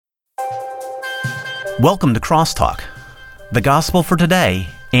Welcome to Crosstalk, the gospel for today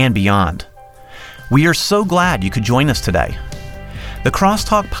and beyond. We are so glad you could join us today. The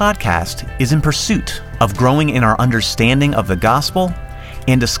Crosstalk podcast is in pursuit of growing in our understanding of the gospel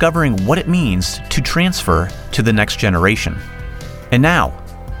and discovering what it means to transfer to the next generation. And now,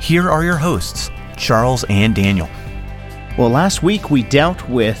 here are your hosts, Charles and Daniel. Well, last week we dealt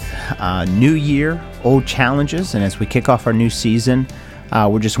with New Year, old challenges, and as we kick off our new season,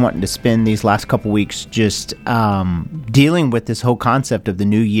 we're just wanting to spend these last couple weeks just dealing with this whole concept of the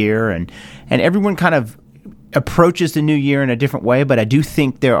new year, and everyone kind of approaches the new year in a different way, but I do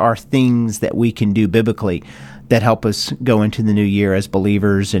think there are things that we can do biblically that help us go into the new year as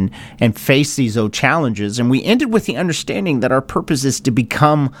believers and face these old challenges. And we ended with the understanding that our purpose is to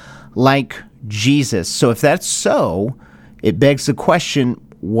become like Jesus. So if that's so, it begs the question,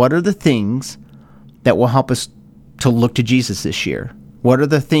 what are the things that will help us to look to Jesus this year? What are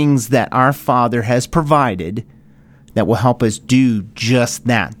the things that our Father has provided that will help us do just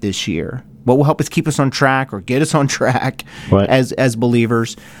that this year? What will help us keep us on track or get us on track as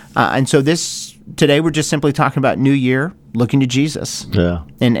believers? And so today we're just simply talking about New Year, looking to Jesus. Yeah.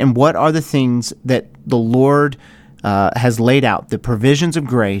 And what are the things that the Lord has laid out, the provisions of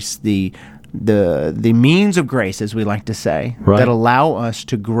grace, the means of grace, as we like to say, that allow us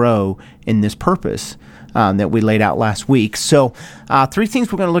to grow in this purpose that we laid out last week. So 3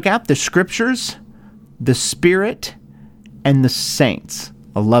 things we're going to look at: the Scriptures, the Spirit, and the saints.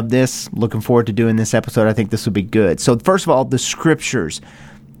 I love this. Looking forward to doing this episode. I think this will be good. So first of all, the Scriptures.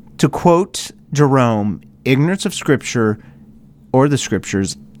 To quote Jerome, ignorance of Scripture or the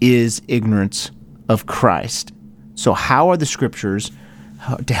Scriptures is ignorance of Christ. So how are the Scriptures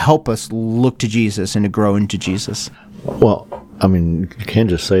to help us look to Jesus and to grow into Jesus? Well, I mean, you can't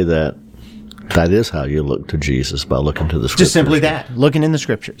just say that. That is how you look to Jesus, by looking to the Scriptures. Just simply that, looking in the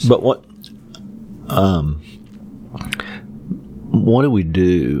Scriptures. But what do we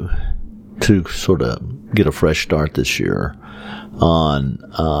do to sort of get a fresh start this year on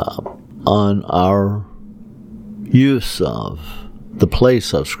our use of the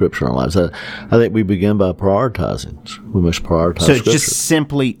place of Scripture in our lives? I think we begin by prioritizing. We must prioritize So it's Scripture. just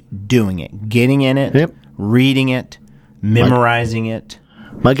simply doing it, getting in it, reading it, memorizing it.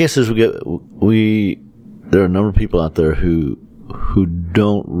 My guess is there are a number of people out there who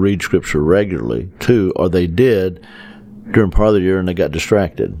don't read Scripture regularly, too, or they did during part of the year and they got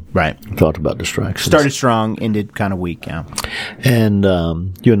distracted. Right. We talked about distractions. Started strong, ended kind of weak, yeah. And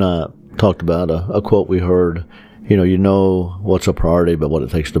you and I talked about a quote we heard, you know what's a priority, but what it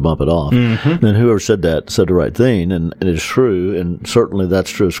takes to bump it off. Mm-hmm. And whoever said that said the right thing, and it is true, and certainly that's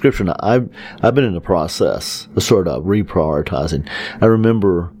true of Scripture. Now, I've been in the process of sort of reprioritizing. I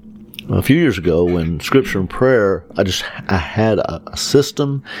remember a few years ago when Scripture and prayer, I had a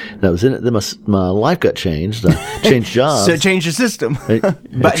system, and I was in it. Then my life got changed. I changed jobs. So change the system,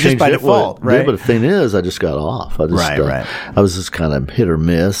 but just by default, right? Yeah, but the thing is, I just got off. I was just kind of hit or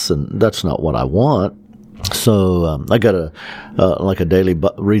miss, and that's not what I want. So I got a daily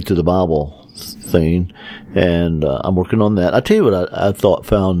read through the Bible thing, and I'm working on that. I tell you what I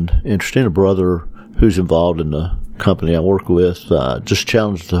found interesting. A brother who's involved in the company I work with just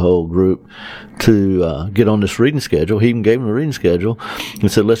challenged the whole group to get on this reading schedule. He even gave them a reading schedule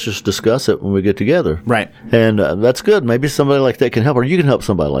and said, let's just discuss it when we get together. Right. And that's good. Maybe somebody like that can help, or you can help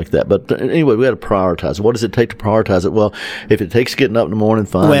somebody like that. But anyway, we got to prioritize. What does it take to prioritize it? Well, if it takes getting up in the morning,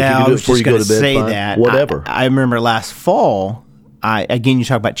 fine. Well, if you can do it before you go to bed, say fine. that. Whatever. I remember last fall, again, you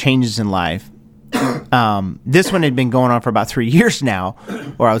talk about changes in life. This one had been going on for about 3 years now,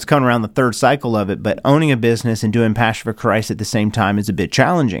 or I was coming around the third cycle of it, but owning a business and doing Passion for Christ at the same time is a bit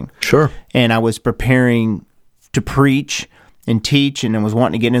challenging. Sure. And I was preparing to preach and teach, and I was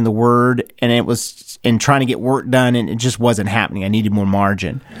wanting to get in the Word, and trying to get work done, and it just wasn't happening. I needed more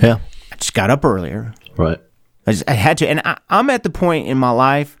margin. Yeah. I just got up earlier. Right. I had to, and I'm at the point in my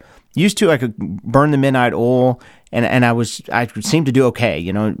life, used to I could burn the midnight oil, and I seem to do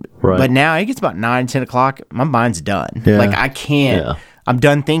okay, Right. But now it gets about 9, 10 o'clock, my mind's done. Yeah. Like I can't. Yeah. I'm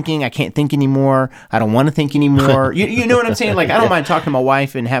done thinking. I can't think anymore. I don't want to think anymore. You know what I'm saying? Like I don't mind talking to my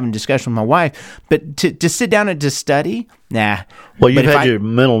wife and having a discussion with my wife, but to sit down and to study, nah. Well, you've had your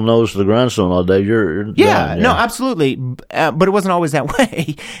mental nose to the grindstone all day. You're done, no, absolutely. But it wasn't always that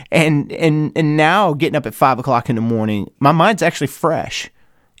way. And now getting up at 5 o'clock in the morning, my mind's actually fresh.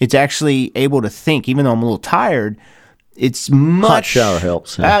 It's actually able to think, even though I'm a little tired. It's much hot shower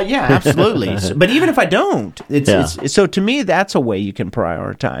helps. Yeah, absolutely. But even if I don't, it's so to me that's a way you can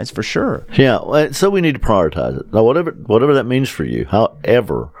prioritize for sure. Yeah, so we need to prioritize it. Now, whatever that means for you,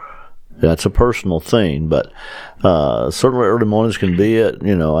 however That's a personal thing, but certainly early mornings can be it.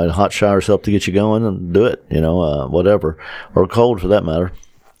 And hot showers help to get you going, and do it. Whatever, or cold for that matter.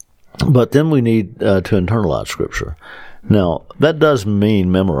 But then we need to internalize Scripture. Now, that does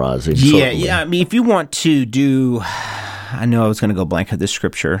mean memorizing. Yeah. I mean, if you want to do, I know I was going to go blank at this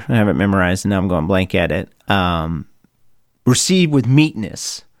scripture. I haven't memorized, and now I'm going blank at it. Receive with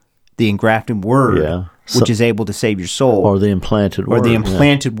meekness the engrafted word, which is able to save your soul. Or the implanted word. Or the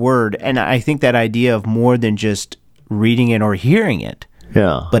implanted word. And I think that idea of more than just reading it or hearing it,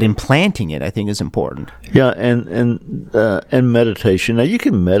 but implanting it, I think, is important. Yeah, and meditation. Now, you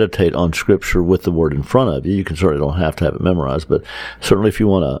can meditate on Scripture with the Word in front of you. You certainly don't have to have it memorized, but certainly if you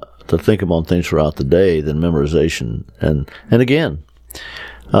want to think about things throughout the day, then memorization. And again,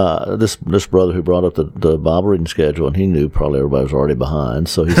 this brother who brought up the Bible reading schedule, and he knew probably everybody was already behind,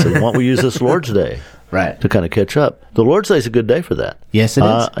 so he said, why don't we use this Lord's Day? Right. To kind of catch up. The Lord's Day is a good day for that. Yes, it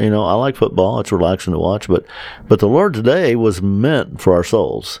is. I like football. It's relaxing to watch, but the Lord's Day was meant for our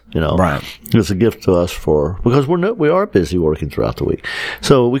souls, Right. It's a gift to us because we are busy working throughout the week.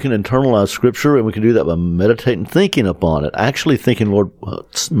 So we can internalize Scripture, and we can do that by meditating, thinking upon it, actually thinking, Lord,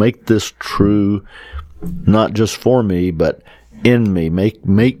 make this true, not just for me, but in me.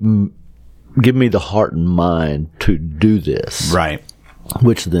 Give me the heart and mind to do this. Right.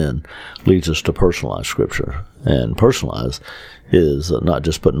 Which then leads us to personalize Scripture. And personalize is not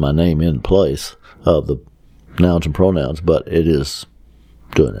just putting my name in place of the nouns and pronouns, but it is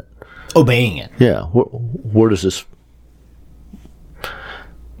doing it. Obeying it. Yeah. Where do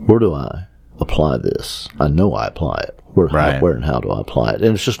I apply this? I know I apply it. Where and how do I apply it?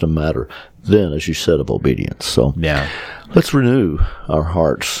 And it's just a matter then, as you said, of obedience. So let's renew our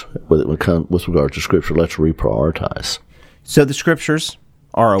hearts with regard to Scripture. Let's reprioritize. So the Scriptures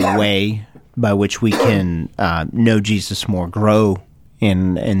are a way by which we can know Jesus more, grow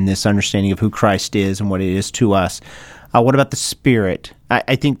in this understanding of who Christ is and what it is to us. What about the Spirit?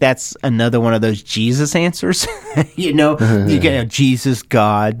 I think that's another one of those Jesus answers. You get Jesus,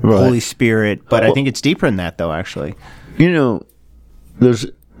 God, Holy Spirit, but I think it's deeper than that, though. Actually, there's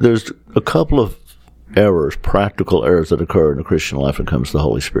a couple of practical errors that occur in the Christian life when it comes to the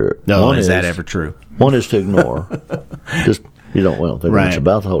Holy Spirit. No, is that ever true? One is to ignore. Just you don't think much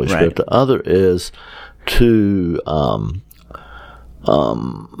about the Holy Spirit. The other is to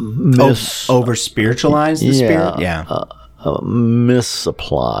over spiritualize the Spirit.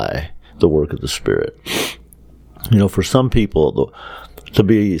 Misapply the work of the Spirit. For some people, to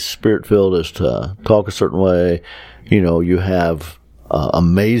be Spirit filled is to talk a certain way. You have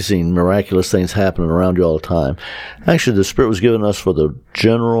amazing, miraculous things happening around you all the time. Actually, the Spirit was given us for the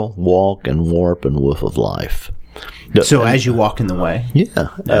general walk and warp and woof of life. So as you walk in the way?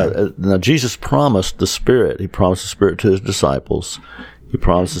 Now, Jesus promised the Spirit. He promised the Spirit to His disciples. He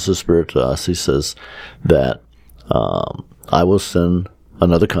promises the Spirit to us. He says that I will send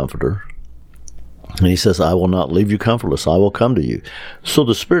another Comforter. And He says, I will not leave you comfortless. I will come to you. So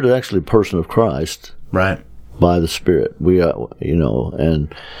the Spirit is actually a person of Christ. Right. By the Spirit. We are,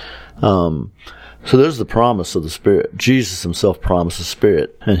 and so there's the promise of the Spirit. Jesus Himself promised the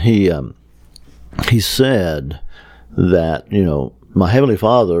Spirit. And He said that, my Heavenly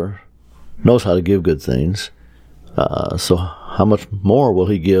Father knows how to give good things. So how much more will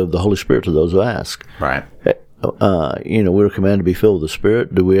He give the Holy Spirit to those who ask? Right. We're commanded to be filled with the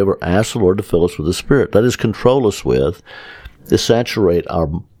Spirit. Do we ever ask the Lord to fill us with the Spirit? That is, control us with, is saturate our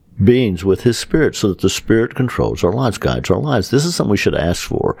beings with His Spirit so that the Spirit controls our lives, guides our lives. This is something we should ask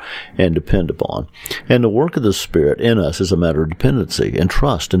for and depend upon. And the work of the Spirit in us is a matter of dependency and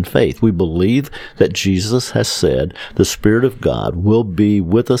trust and faith. We believe that Jesus has said the Spirit of God will be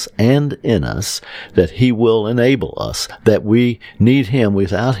with us and in us, that He will enable us, that we need Him.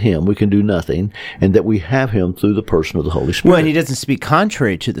 Without Him, we can do nothing, and that we have Him through the person of the Holy Spirit. Well, and He doesn't speak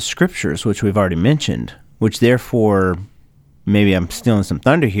contrary to the Scriptures, which we've already mentioned, which therefore... Maybe I'm stealing some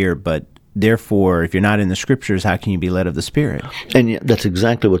thunder here, but therefore, if you're not in the Scriptures, how can you be led of the Spirit? And that's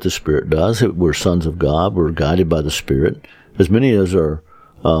exactly what the Spirit does. We're sons of God. We're guided by the Spirit. As many as are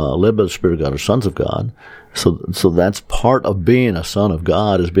led by the Spirit of God are sons of God. So that's part of being a son of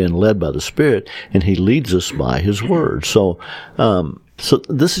God, is being led by the Spirit, and He leads us by His Word. So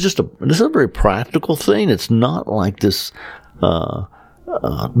this is a very practical thing. It's not like this.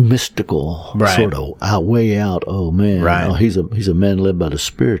 Mystical sort of way out. Oh man, he's a man led by the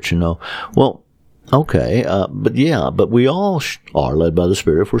Spirit. Well, okay, but we all are led by the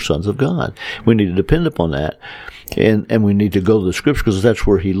Spirit if we're sons of God. We need to depend upon that. And we need to go to the Scripture because that's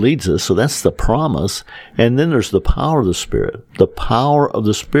where He leads us. So that's the promise. And then there's the power of the Spirit. The power of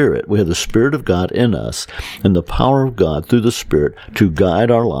the Spirit. We have the Spirit of God in us and the power of God through the Spirit to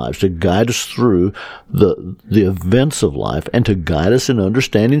guide our lives, to guide us through the events of life, and to guide us in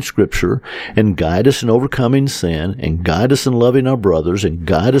understanding Scripture, and guide us in overcoming sin, and guide us in loving our brothers, and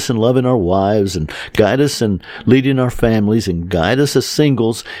guide us in loving our wives, and guide us in leading our families, and guide us as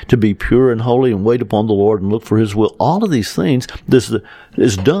singles to be pure and holy and wait upon the Lord and look for His will. All of these things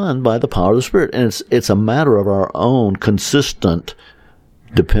is done by the power of the Spirit, and it's a matter of our own consistent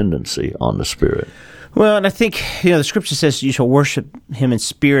dependency on the Spirit. Well, and I think the Scripture says you shall worship Him in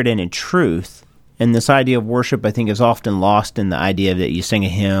spirit and in truth. And this idea of worship, I think, is often lost in the idea that you sing a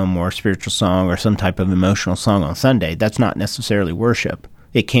hymn or a spiritual song or some type of emotional song on Sunday. That's not necessarily worship.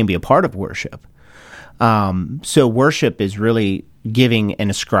 It can be a part of worship. So worship is really giving and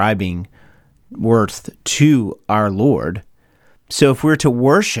ascribing worth to our Lord. So if we're to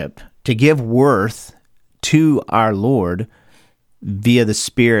worship, to give worth to our Lord via the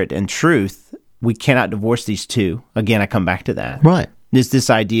Spirit and truth, we cannot divorce these two. Again, I come back to that. Right. This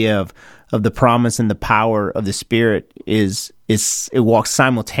idea of the promise and the power of the Spirit is it walks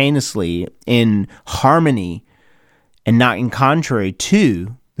simultaneously in harmony and not in contrary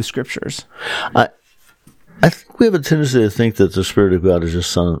to the Scriptures. I think we have a tendency to think that the Spirit of God is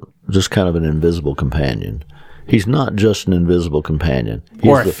just kind of an invisible companion. He's not just an invisible companion.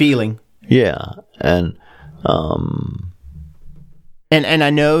 Or a feeling. Yeah. And I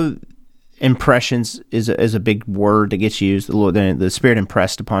know impressions is a big word that gets used. The Spirit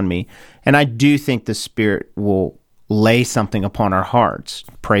impressed upon me. And I do think the Spirit will lay something upon our hearts.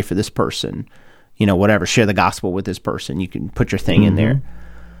 Pray for this person. Whatever. Share the gospel with this person. You can put your thing in there.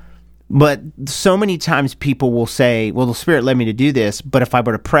 But so many times people will say, well, the Spirit led me to do this, but if I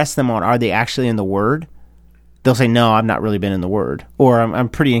were to press them on, are they actually in the Word? They'll say, no, I've not really been in the Word, or I'm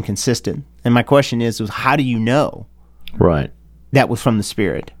pretty inconsistent. And my question is how do you know right. that was from the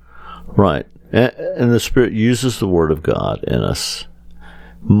Spirit? Right. And the Spirit uses the Word of God in us.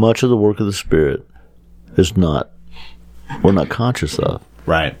 Much of the work of the Spirit we're not conscious of.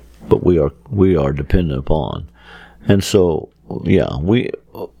 Right. But we are dependent upon. And so, yeah,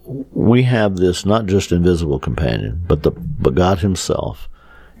 we have this not just invisible companion, but God Himself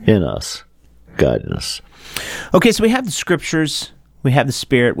in us, guiding us. Okay, so we have the Scriptures, we have the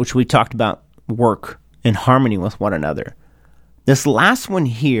Spirit, which we talked about work in harmony with one another. This last one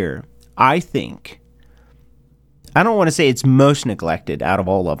here, I think, I don't want to say it's most neglected out of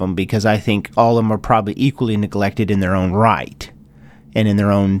all of them, because I think all of them are probably equally neglected in their own right and in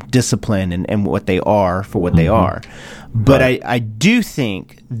their own discipline and what they are for what they are. But right. I do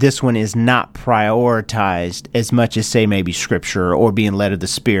think this one is not prioritized as much as, say, maybe Scripture or being led of the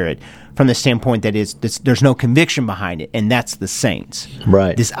Spirit, from the standpoint that there's no conviction behind it, and that's the saints.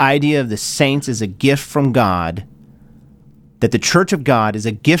 Right. This idea of the saints as a gift from God, that the church of God is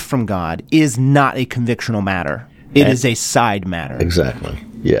a gift from God, is not a convictional matter. It is a side matter. Exactly.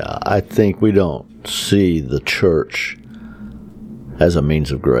 Yeah, I think we don't see the church as a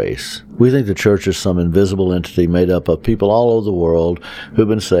means of grace. We think the church is some invisible entity made up of people all over the world who've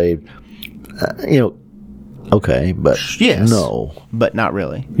been saved. Okay, but yes, no. But not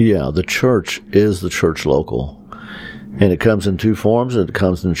really. Yeah, the church is the church local. And it comes in two forms. It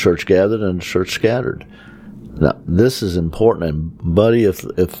comes in church gathered and church scattered. Now, this is important, and buddy, if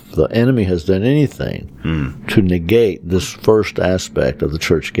the enemy has done anything to negate this first aspect of the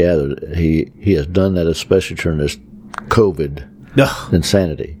church gathered, he has done that, especially during this COVID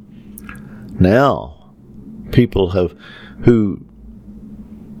insanity. Now, people who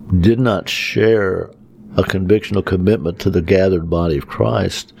did not share a convictional commitment to the gathered body of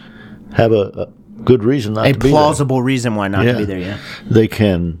Christ have a good reason not to be there. A plausible reason why not to be there, yeah. They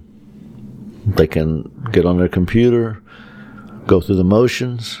can get on their computer, go through the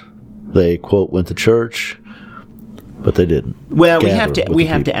motions. They, quote, went to church, but they didn't. Well, we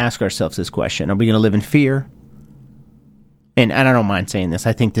have to ask ourselves this question. Are we going to live in fear? And I don't mind saying this.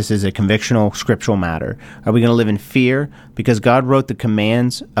 I think this is a convictional, scriptural matter. Are we going to live in fear? Because God wrote the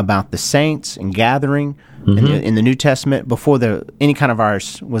commands about the saints and gathering in the New Testament before any kind of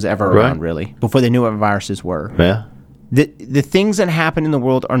virus was ever around, really. Before they knew what viruses were. Yeah. The things that happen in the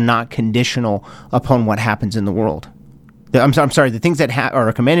world are not conditional upon what happens in the world. I'm sorry, the things that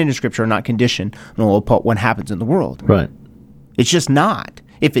are commanded in Scripture are not conditional upon what happens in the world. Right. It's just not.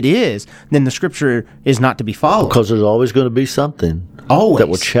 If it is, then the Scripture is not to be followed. Because there's always going to be something that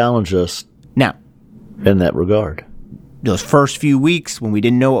will challenge us now in that regard. Those first few weeks when we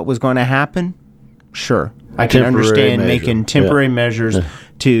didn't know what was going to happen, sure, I can understand making temporary measures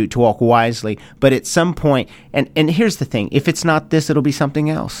to walk wisely. But at some point, and here's the thing: if it's not this, it'll be something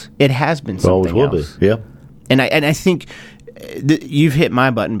else. It has been something else. Always will be. Yeah. And I think you've hit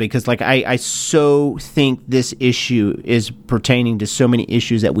my button, because like I so think this issue is pertaining to so many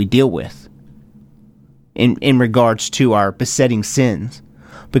issues that we deal with in regards to our besetting sins.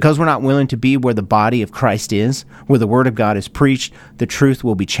 Because we're not willing to be where the body of Christ is, where the Word of God is preached, the truth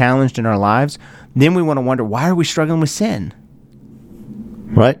will be challenged in our lives, then we want to wonder, why are we struggling with sin?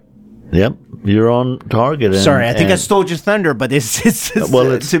 Right. Yep. You're on target. Sorry, I think I stole your thunder, but it's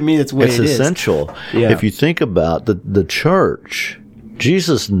to me, that's what it is. It's essential. Yeah. If you think about the church,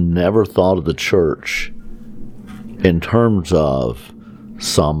 Jesus never thought of the church in terms of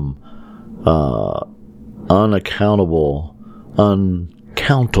some unaccountable,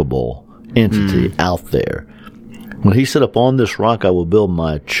 uncountable entity out there. When he said, upon this rock I will build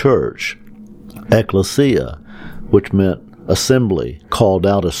my church, ecclesia, which meant assembly, called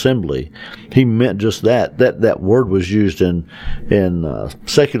out assembly, he meant just that. That word was used in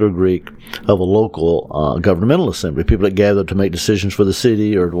secular Greek of a local governmental assembly, people that gathered to make decisions for the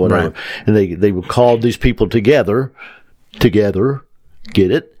city or whatever. Right. And they would call these people together, get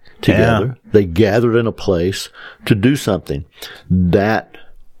it? Together. Yeah. They gathered in a place to do something. That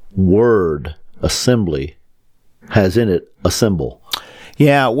word, assembly, has in it assemble.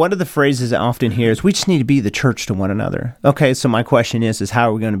 Yeah, one of the phrases I often hear is, we just need to be the church to one another. Okay, so my question is how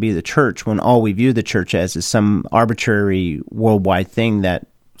are we going to be the church when all we view the church as is some arbitrary worldwide thing that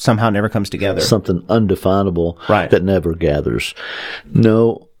somehow never comes together? Something undefinable that never gathers.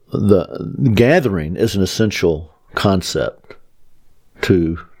 No, the gathering is an essential concept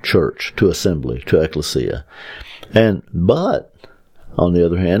to church, to assembly, to ecclesia. But on the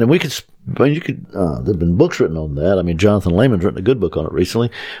other hand, and there've been books written on that. I mean, Jonathan Lehman's written a good book on it recently,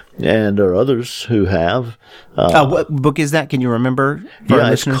 and there are others who have. What book is that? Can you remember?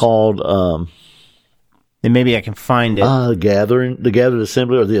 It's called. And maybe I can find it. The gathered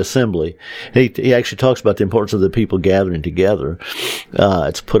assembly, or the assembly. He actually talks about the importance of the people gathering together.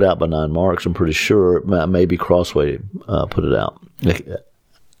 It's put out by 9 Marks. I'm pretty sure maybe Crossway put it out.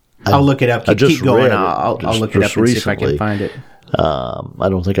 I'll look it up. Keep going. I'll look it up and see if I can find it. I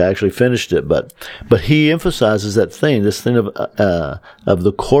don't think I actually finished it, but he emphasizes this thing of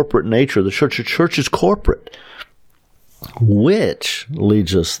the corporate nature of the church. The church is corporate, which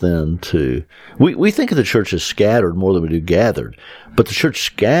leads us then to we think of the church as scattered more than we do gathered, but the church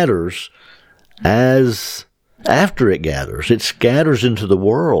scatters after it gathers. It scatters into the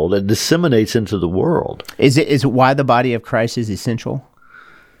world. It disseminates into the world. Is it why the body of Christ is essential?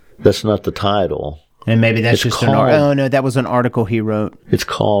 That's not the title. And maybe that's just an article. Oh, no, that was an article he wrote. It's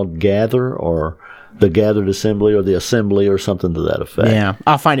called Gather, or the Gathered Assembly, or the Assembly, or something to that effect. Yeah,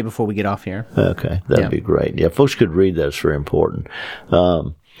 I'll find it before we get off here. Okay, that'd be great. Yeah, folks could read that. It's very important.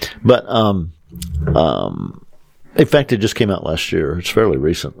 In fact, it just came out last year. It's fairly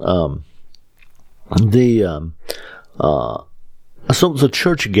recent. So the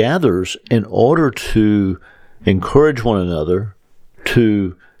church gathers in order to encourage one another,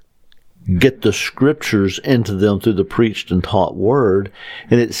 to get the scriptures into them through the preached and taught word,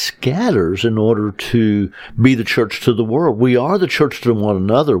 and it scatters in order to be the church to the world. We are the church to one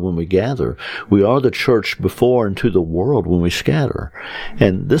another when we gather. We are the church before and to the world when we scatter.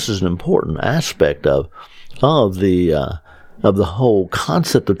 And this is an important aspect of the whole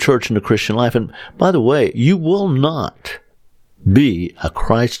concept of church in the Christian life. And by the way, you will not be a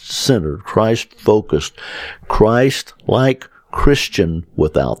Christ-centered, Christ-focused, Christ-like Christian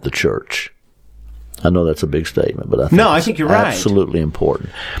without the church. I know that's a big statement, but I think you're right. Absolutely important.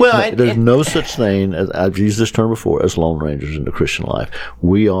 Well, there's no such thing, as I've used this term before, as lone rangers in the Christian life.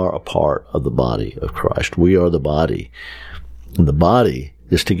 We are a part of the body of Christ. We are the body, and the body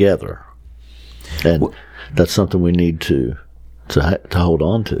is together, and that's something we need to hold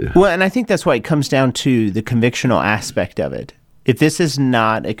on to. Well, and I think that's why it comes down to the convictional aspect of it. If this is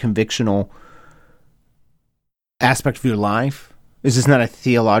not a convictional aspect of your life, is this not a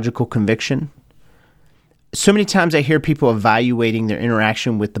theological conviction? So many times I hear people evaluating their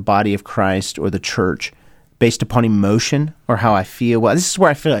interaction with the body of Christ or the church based upon emotion or how I feel. Well, this is where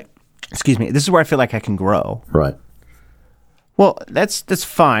I feel like I can grow. Right. Well, that's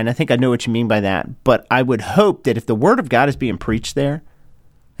fine. I think I know what you mean by that. But I would hope that if the Word of God is being preached there,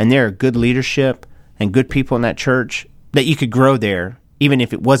 and there are good leadership and good people in that church, that you could grow there, even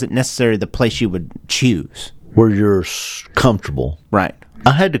if it wasn't necessarily the place you would choose. Where you're comfortable. Right.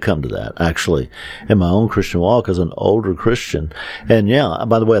 I had to come to that, actually, in my own Christian walk as an older Christian. And yeah,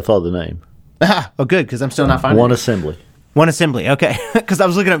 by the way, I thought of the name. Oh, good, because I'm still not finding One it. Assembly. One Assembly, okay. Because I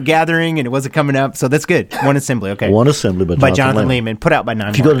was looking up gathering and it wasn't coming up, so that's good. One Assembly, okay. One Assembly by Jonathan Leeman, put out by 9Marks.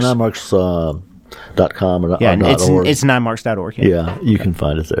 If you go to 9marks.com or .org. It's 9marks.org. Yeah, you can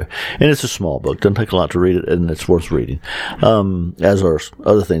find it there. And it's a small book. Doesn't take a lot to read it, and it's worth reading, as are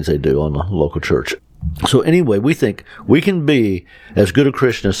other things they do on the local church. So anyway, we think we can be as good a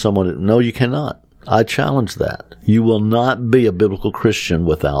Christian as someone. No, you cannot. I challenge that. You will not be a biblical Christian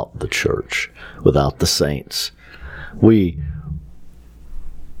without the church, without the saints. We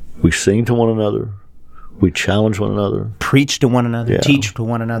sing to one another. We challenge one another. Preach to one another. Yeah. Teach to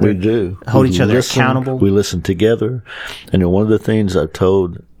one another. We do. Hold each other accountable. We listen together. And one of the things I've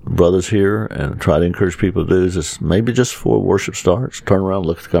told brothers here and try to encourage people to do is maybe just before worship starts, turn around and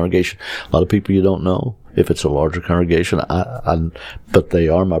look at the congregation. A lot of people you don't know. If it's a larger congregation, but they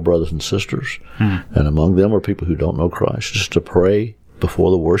are my brothers and sisters. And among them are people who don't know Christ. Just to pray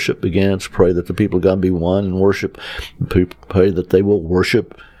before the worship begins, pray that the people of God be one in worship, pray that they will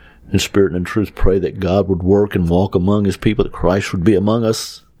worship in spirit and in truth, pray that God would work and walk among his people, that Christ would be among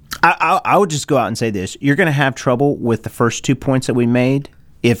us. I would just go out and say this. You're going to have trouble with the first 2 points that we made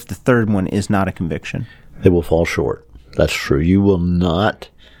if the third one is not a conviction. They will fall short. That's true. You will not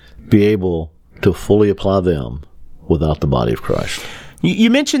be able to fully apply them without the body of Christ.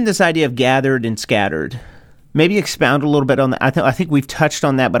 You mentioned this idea of gathered and scattered. Maybe expound a little bit on that. I think we've touched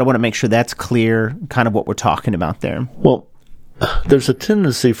on that, but I want to make sure that's clear, kind of what we're talking about there. Well, there's a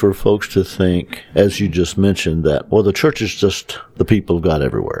tendency for folks to think, as you just mentioned, that, well, the church is just the people of God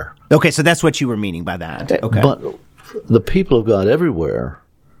everywhere. Okay, so that's what you were meaning by that. Okay. But the people of God everywhere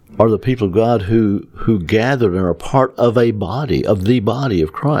are the people of God who gathered and are part of a body, of the body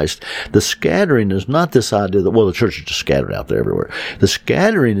of Christ. The scattering is not this idea that, well, the church is just scattered out there everywhere. The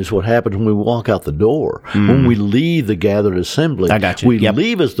scattering is what happens when we walk out the door, when we leave the gathered assembly. I got you. We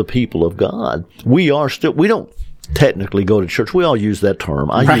leave as the people of God. We don't technically go to church. We all use that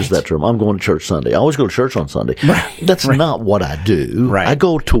term. I use that term. I'm going to church Sunday. I always go to church on Sunday. That's not what I do. I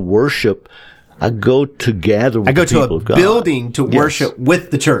go to worship. I go to gather with the people of God. I go to a building to worship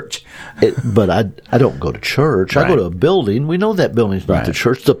with the church. But I don't go to church. I go to a building. We know that building's not the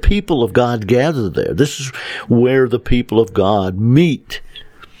church. The people of God gather there. This is where the people of God meet.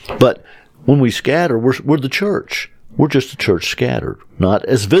 But when we scatter, we're the church. We're just a church scattered. Not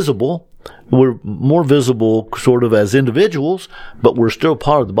as visible. We're more visible sort of as individuals, but we're still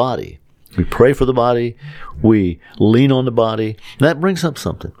part of the body. We pray for the body. We lean on the body. That brings up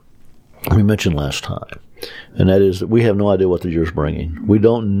something we mentioned last time, and that is that we have no idea what the year's bringing. We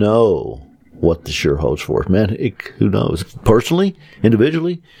don't know what this year holds for us. Man, who knows? Personally,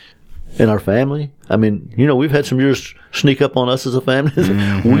 individually, in our family. I mean, we've had some years sneak up on us as a family.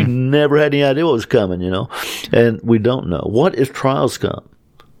 We never had any idea what was coming, and we don't know. What if trials come?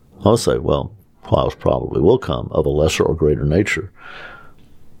 I'll say, well, trials probably will come of a lesser or greater nature.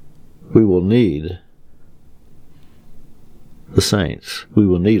 We will need the saints. We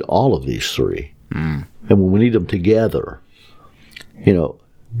will need all of these three. And when we need them together,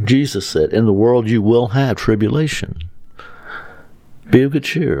 Jesus said, in the world you will have tribulation. Be of good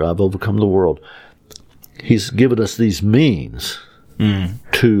cheer. I've overcome the world. He's given us these means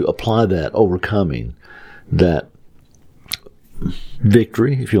to apply that overcoming, that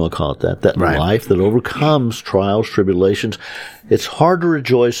victory, if you want to call it that life that overcomes trials, tribulations. It's hard to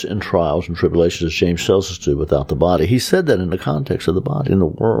rejoice in trials and tribulations, as James tells us to, without the body. He said that in the context of the body. In the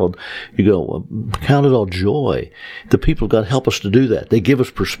world, you go, well, count it all joy. The people of God help us to do that. They give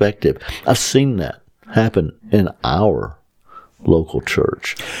us perspective. I've seen that happen in our local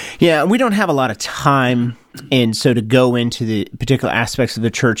church. Yeah, we don't have a lot of time, and so to go into the particular aspects of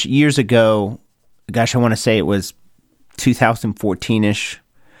the church. Years ago, gosh, I want to say it was 2014-ish.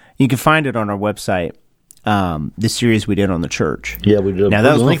 You can find it on our website, the series we did on the church. Yeah, we did. Now,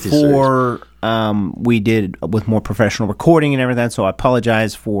 that was before we did with more professional recording and everything, so I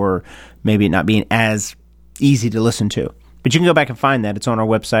apologize for maybe it not being as easy to listen to. But you can go back and find that. It's on our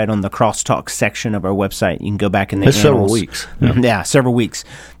website, on the Crosstalk section of our website. You can go back in the several weeks. Yeah, several weeks.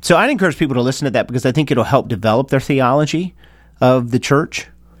 So I'd encourage people to listen to that because I think it'll help develop their theology of the church.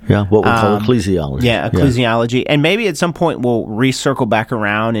 Yeah, what we call ecclesiology. Yeah, ecclesiology. Yeah. And maybe at some point we'll recircle back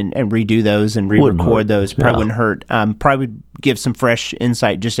around and redo those and re-record those. Probably wouldn't hurt. Probably would give some fresh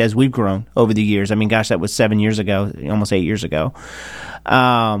insight just as we've grown over the years. I mean, gosh, that was 7 years ago, almost 8 years ago.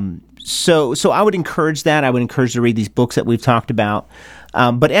 So I would encourage that. I would encourage to read these books that we've talked about.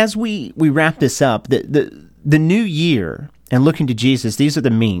 But as we wrap this up, the new year and looking to Jesus, these are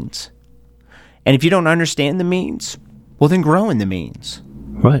the means. And if you don't understand the means, well, then grow in the means.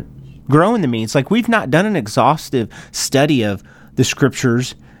 Right. Grow in the means. Like, we've not done an exhaustive study of the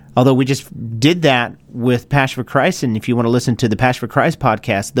scriptures Although we just did that with Passion for Christ, and if you want to listen to the Passion for Christ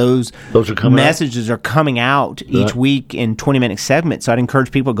podcast, those are messages are coming out each week in 20-minute segments. So I'd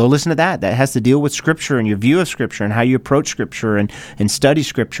encourage people to go listen to that. That has to deal with Scripture and your view of Scripture and how you approach Scripture and study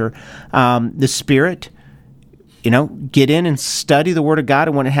Scripture. The Spirit, get in and study the Word of God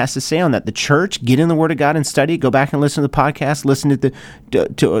and what it has to say on that. The church, get in the Word of God and study. Go back and listen to the podcast. Listen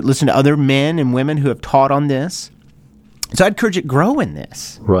to other men and women who have taught on this. So I'd encourage you, grow in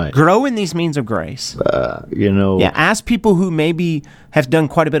this. Right. Grow in these means of grace. Ask people who maybe have done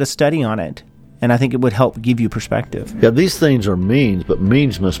quite a bit of study on it, and I think it would help give you perspective. Yeah, these things are means, but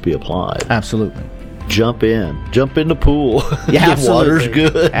means must be applied. Absolutely. Jump in the pool. Yeah, the water's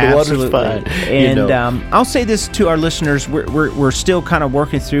good. Absolutely. The water's fine. And I'll say this to our listeners: we're still kind of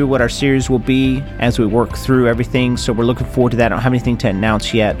working through what our series will be as we work through everything. So we're looking forward to that. I don't have anything to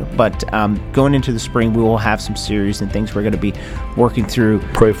announce yet, but going into the spring, we will have some series and things we're going to be working through.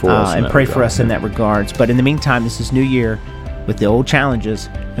 Pray for us and pray for us in that regards. But in the meantime, this is New Year with the old challenges,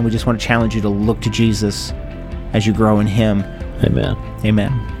 and we just want to challenge you to look to Jesus as you grow in Him. Amen.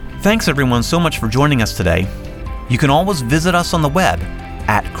 Amen. Thanks everyone so much for joining us today. You can always visit us on the web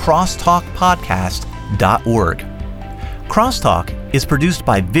at crosstalkpodcast.org. Crosstalk is produced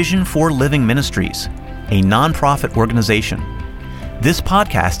by Vision for Living Ministries, a nonprofit organization. This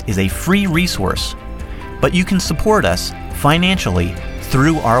podcast is a free resource, but you can support us financially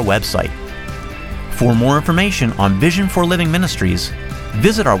through our website. For more information on Vision for Living Ministries,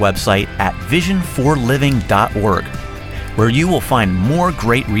 visit our website at visionforliving.org. where you will find more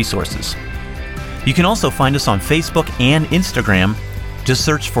great resources. You can also find us on Facebook and Instagram. Just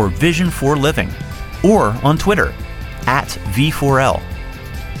search for Vision for Living, or on Twitter at V4L.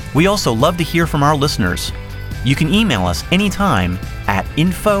 We also love to hear from our listeners. You can email us anytime at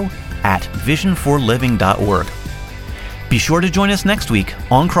info@visionforliving.org. Be sure to join us next week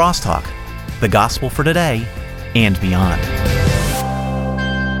on Crosstalk, the gospel for today and beyond.